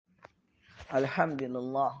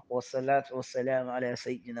Alhamdulillah, wassalatu wassalamu ala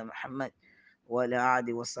sayyidina Muhammad wa ala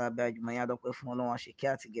alihi wa sahbihi ajma'in. Adọ́pẹ́ fún Ọlọ́run, àṣekẹ́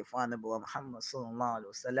àti gẹ̀ fún Ànábì wa Muhammad sallallahu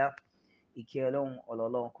alaihi wasallam. Ìkẹ́ Ọlọ́run,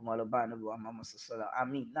 ọlọ́run kó máa lọ bá Ànábì wa Muhammad sallallahu alaihi wasallam.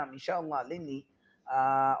 Àmín. Naam, inshallah lẹ́ni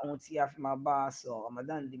ohun tí a fi máa bá a sọ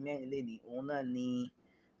Ramadan di mẹ́rin lẹ́ni òun náà ni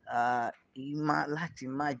ìmá láti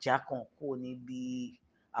má jákàn kúrò níbi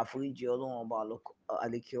àforíjì Ọlọ́run ọba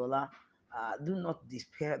àlekèọlá. Do not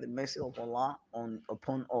despair the mercy of Allah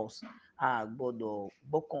upon us. A gbọ́dọ̀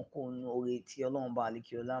gbọ́kàn kúrò nínú oore tí Ọlọ́run ọba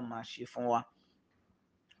àlekèọlá máa ṣe fún wa.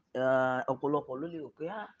 Ọ̀pọ̀lọpọ̀ ló lè rò pé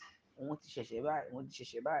òun ti ṣẹ̀ṣẹ̀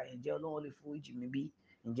báyìí, ǹjẹ́ Ọlọ́run lè foríjì mi bí?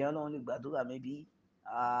 Ǹjẹ́ Ọlọ́run lè gbàdúrà mi bí?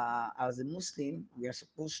 As a Muslim, we are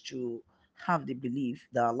supposed to have the belief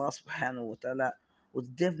that Allah subhanahu wa ta'ala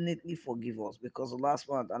would definitely forgive us, because Allah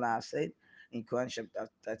subhanahu wa ta'ala has said in Quran chapter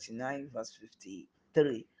 39 verse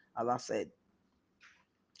 53, Allah said,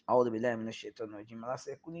 أعوذ بالله من الشيطان الرجيم. Allah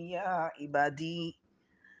said, قل يا عبادي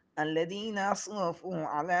الذين أسرفوا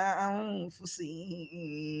على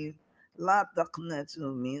أنفسهم لا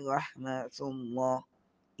تقنطوا من رحمة الله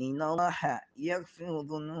إن الله يغفر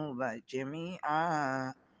الذنوب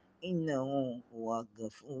جميعا إنه هو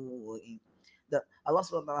الغفور الرحيم. Allah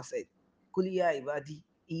subhanahu wa ta'ala said, قل يا عبادي,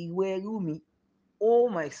 ìwọ ẹrú mi, oh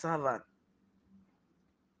my servant,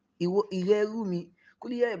 ìwọ ẹrú mi,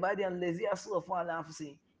 قل يا عبادي الذين أسرفوا على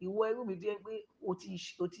أنفسهم, ìwọ ẹrú mi tó yẹ pé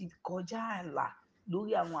o ti kọjá ààlà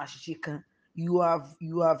lórí àwọn àṣìṣe kan.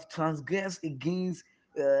 You have transgressed against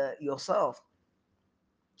yourself.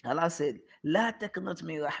 Allah said, La taqnat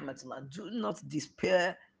min rahmatillah. Do not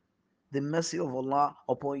despair the mercy of Allah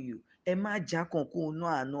upon you. Ẹ má jákàn kó inú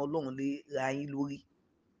àánú Ọlọ́run lé ra yín lórí.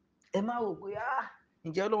 Ẹ má rò pé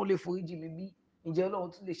ǹjẹ́ Ọlọ́run lè foríjì mi bí? Ǹjẹ́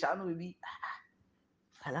Ọlọ́run tún lè ṣàánú mi bí?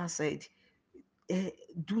 Allah said,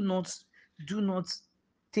 do not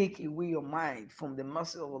take away your mind from the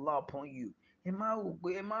mercy of Allah upon you. Ẹ má rò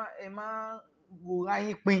pé ẹ má rò ra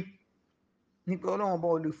yín pin nípa Ọlọ́run bá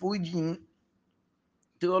ò lè foríjì yín.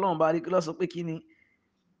 Tí Ọlọ́run bá rí kí lọ sọ pé kí ni?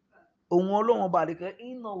 Òun Ọlọ́run bá rí kí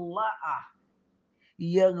inna Allaha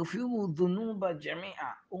yaghfiru dhunuba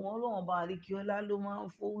jami'a. Òun Ọlọ́run bá rí kí ọlá ló máa ń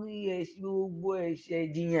forí gbogbo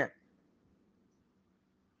ẹ̀ṣẹ̀ jiyàn.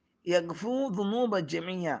 Yaghfiru dhunuba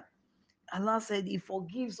jami'a. Allah said he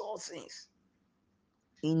forgives all sins.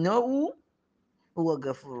 Innahu huwa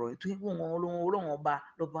ghafurur rahim. Tó yẹ kó Ọlọ́run ọba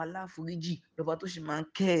lọ́ba aláforíjì, lọ́ba tó sì máa ń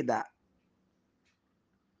kẹ́ ẹ̀dá.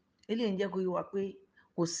 Eléyìí ń jẹ́ kó yé wa pé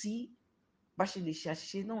kò sí bá ṣe lè ṣe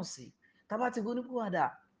àṣìṣe náà sí. Tá bá ti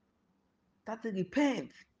ronúpìwàdà, tá ti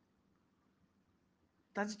repent,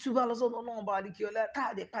 tá ti túbà lọ sọ́dọ̀ Ọlọ́run bá àlekèọlá, tá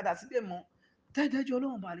a dẹ̀ padà síbẹ̀ mọ́, dájúdájú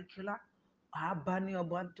Ọlọ́run bá àlekèọlá á bá ní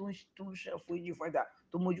ọba tó ń ṣe àforíjì fún ẹ̀dá,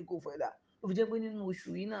 tó mójú kó fún ẹ̀dá. Ó fi jẹ́ pé nínú oṣù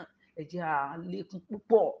yìí náà ẹ jẹ́ á lékún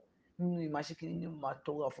púpọ̀ nínú ìmáṣekínní ní máa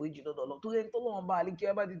tọrọ àforíjì lọ́dọ̀ Ọlọ́run. Torí ẹni tó Ọlọ́run bá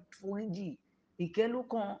àlekèọlá bá ti foríjì, ìkẹ́ ló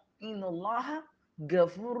kan. Inna Allaha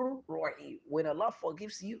ghafurur rahim. When Allah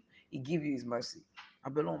forgives you, he gives you his mercy.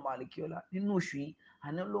 Abẹ́lọ́run bá àlekèọlá nínú oṣù yìí,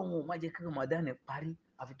 àná Ọlọ́run ò má jẹ́ kí Ramadan parí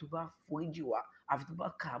àfi tó bá foríjì wá, àfi tó bá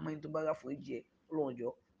kà á mọ́ ẹni tó bá rà foríjì ẹ̀. Ọlọ́run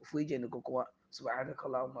jọ̀ọ́ foríjì ẹnì kọ̀ọ̀kan wa. Subhanaka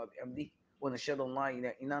Allahumma wa bihamdik, wa nashhadu an la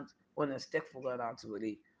ilaha illa anta, wa nastaghfiruka wa natubu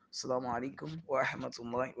ilayk. Assalamu alaikum wa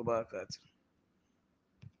rahmatullahi wa barakatuh.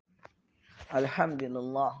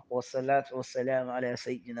 Alhamdulillah, wassalatu wassalamu ala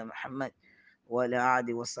sayyidina Muhammad wa ala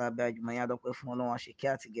alihi wa sahbihi ajma'in. Adọ́pẹ́ fún Ọlọ́run, àṣekẹ́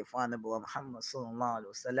àti gẹ̀ fún Ànábì wa Muhammad sallallahu alaihi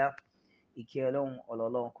wasallam. Ìkẹ́ Ọlọ́run,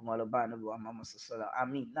 ọlọ́run kó máa lọ bá Ànábì wa Muhammad sallallahu alaihi wasallam.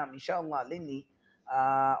 Àmín. Naam, inshallah lẹ́ni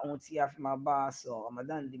ohun tí a fi máa bá a sọ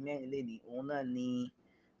Ramadan di mẹ́rin lẹ́ni òun náà ni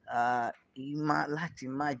ìmá láti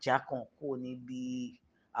má jákàn kúrò níbi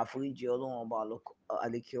àforíjì Ọlọ́run ọba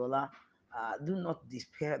àlekèọlá. Do not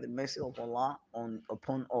despair the mercy of Allah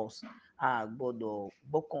upon us. A gbọ́dọ̀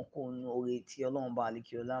gbọ́kàn kúrò nínú oore tí Ọlọ́run ọba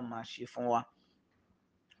àlekèọlá máa ṣe fún wa.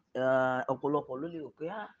 Ọ̀pọ̀lọpọ̀ ló lè rò pé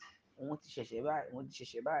òun ti ṣẹ̀ṣẹ̀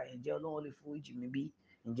báyìí, ǹjẹ́ Ọlọ́run lè foríjì mi bí?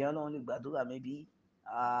 Ǹjẹ́ Ọlọ́run lè gbàdúrà mi bí?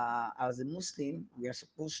 As a Muslim, we are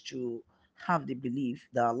supposed to have the belief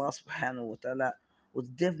that Allah subhanahu wa ta'ala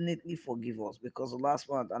would definitely forgive us, because Allah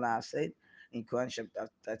subhanahu wa ta'ala has said in Quran chapter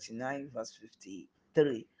 39 verse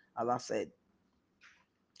 53, Allah said,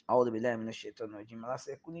 أعوذ بالله من الشيطان الرجيم. Allah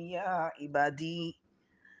said, قل يا عبادي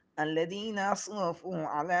الذين أسرفوا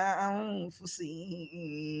على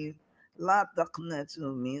أنفسهم لا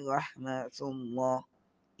تقنطوا من رحمة الله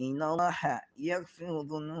إن الله يغفر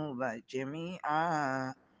الذنوب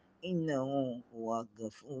جميعا إنه هو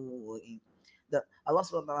الغفور الرحيم. Allah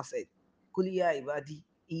subhanahu wa ta'ala said, قل يا عبادي,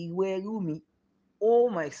 ìwọ ẹrú mi, oh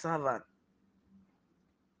my servant,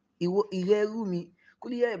 ìwọ ẹrú mi,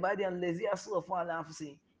 قل يا عبادي الذين أسرفوا على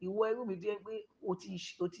أنفسهم, ìwọ ẹrú mi tó yẹ pé o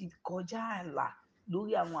ti kọjá ààlà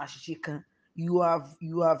lórí àwọn àṣìṣe kan.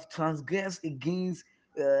 you have transgressed against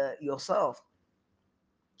yourself.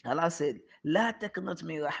 Allah said, La taqnat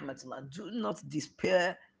min rahmatillah. Do not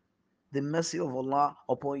despair the mercy of Allah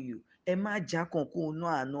upon you. Ẹ má já kọ̀ọ̀kan inú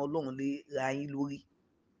àánú Ọlọ́run lé ra yín lórí.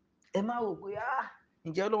 Ẹ má rò pé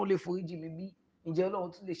ǹjẹ́ Ọlọ́run lè foríjì mi bí? Ǹjẹ́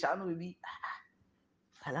Ọlọ́run tún lè ṣàánú mi bí?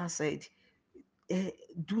 Allah said, eh,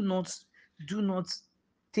 do not do not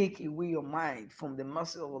take away your mind from the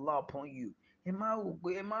mercy of Allah upon you. Ẹ má rò pé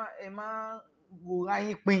ẹ má wo ra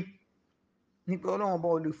yín pin nípa Ọlọ́run ọba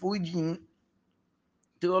ò lè foríjì yín.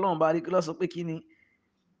 Tí Ọlọ́run bá rí kí lọ sọ pé kí ni?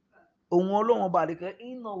 Òun Ọlọ́run ọba rí kí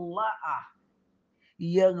inna Allaha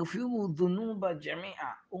yaghfiru dhunuba jami'a.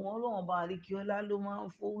 Òun Ọlọ́run ọba rí kí ọlá ló máa ń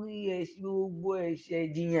forí gbogbo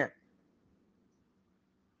ẹ̀ṣẹ̀ jiyàn.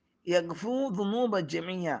 Yaghfiru dhunuba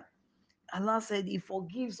jami'a. Allah said he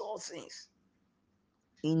forgives all sins.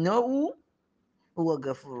 Innahu huwa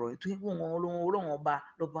ghafurur rahim. Tó yẹ kó wọn Ọlọ́run ọba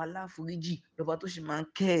lọ́ba aláforíjì lọ́ba tó sì máa ń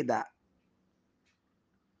kẹ́ ẹ̀dá.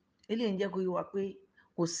 Eléyìí ń jẹ́ kó yé wa pé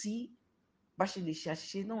kò sí bá ṣe lè ṣe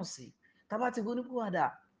àṣìṣe náà sí. Tá bá ti ronúpìwàdà,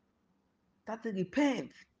 tá ti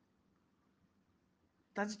repent,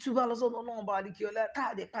 tá ti túbà lọ sọ́dọ̀ Ọlọ́run ọba àlekíọlá, tá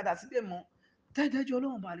a dé padà síbẹ̀ mọ́, dájúdájú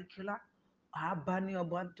Ọlọ́run ọba àlekíọlá àá bá ní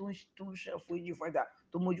ọba tó ń ṣe àforíjì fún ẹ̀dá,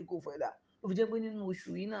 tó mójú kó fún ẹ̀dá. Ó fi jẹ́ pé nínú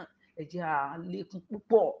oṣù yìí náà ẹ jẹ́ á lékún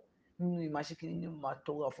púpọ̀ nínú ìmáṣekínní nínú máa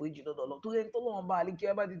tọrọ àforíjì lọ́dọ̀ Ọlọ́run. Torí ẹni tọ́lọ́run ọba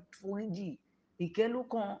àlekíọlá bá ti foríjì, ìkẹ́ ló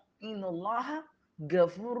kan. Inna Allaha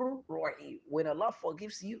ghafurur rahim. When Allah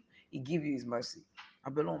forgives you, he gives you his mercy.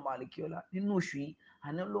 Abẹ́lọ́run ọba àlekíọlá nínú oṣù yìí,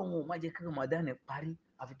 àní Ọlọ́run ò má jẹ́ kí Ramadan parí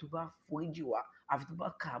àfi tó bá foríjì wá, àfi tó bá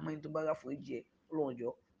kà á mọ́ ẹni tó bá rà foríjì ẹ̀. Ọlọ́run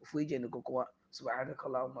jọ̀ọ́ foríjì ẹnì kọ̀ọ̀kan wa. Subhanaka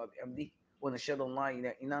Allahumma wa bihamdik, wa nashhadu an la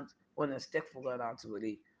ilaha illa anta, wa nastaghfiruka wa natubu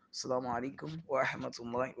ilayk. Assalamu alaikum wa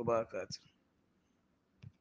rahmatullahi wa barakatuh.